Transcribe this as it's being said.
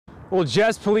Well,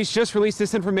 Jess, police just released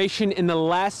this information in the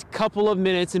last couple of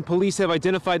minutes, and police have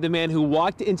identified the man who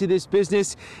walked into this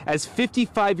business as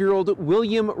 55-year-old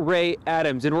William Ray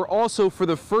Adams. And we're also, for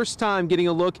the first time, getting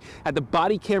a look at the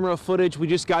body camera footage. We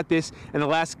just got this in the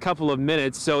last couple of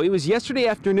minutes. So it was yesterday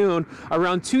afternoon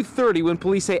around 2:30 when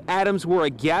police say Adams wore a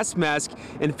gas mask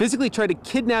and physically tried to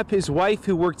kidnap his wife,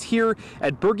 who worked here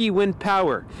at Bergie Wind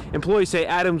Power. Employees say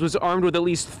Adams was armed with at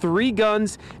least 3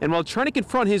 guns, and while trying to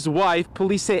confront his wife,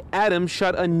 police say Adams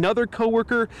shot another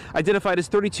co-worker identified as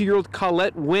 32-year-old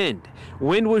Colette Wind.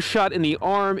 Wind was shot in the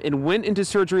arm and went into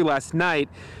surgery last night.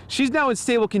 She's now in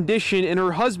stable condition, and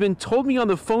her husband told me on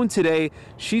the phone today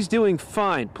she's doing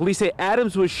fine. Police say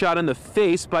Adams was shot in the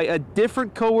face by a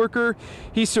different co-worker.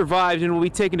 He survived and will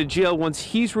be taken to jail once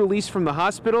he's released from the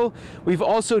hospital. We've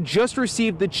also just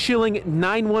received the chilling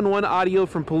 911 audio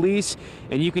from police,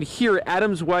 and you can hear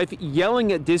Adams' wife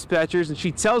yelling at dispatchers, and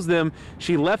she tells them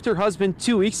she left her husband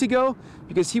 2 weeks ago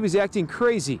because he was acting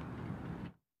crazy.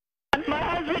 My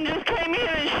husband just came in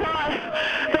and shot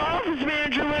the office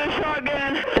manager with a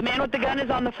shotgun. The man with the gun is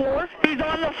on the floor? He's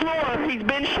on the floor. He's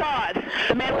been shot.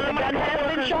 The man with the gun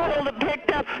has been shot?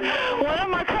 One of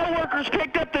my co-workers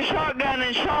picked up the shotgun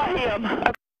and shot him.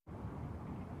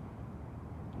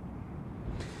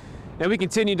 And we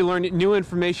continue to learn new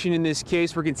information in this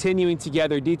case. We're continuing to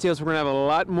gather details. We're going to have a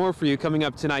lot more for you coming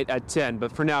up tonight at 10.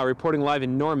 But for now, reporting live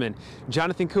in Norman,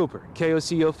 Jonathan Cooper,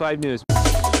 KOCO 5 News.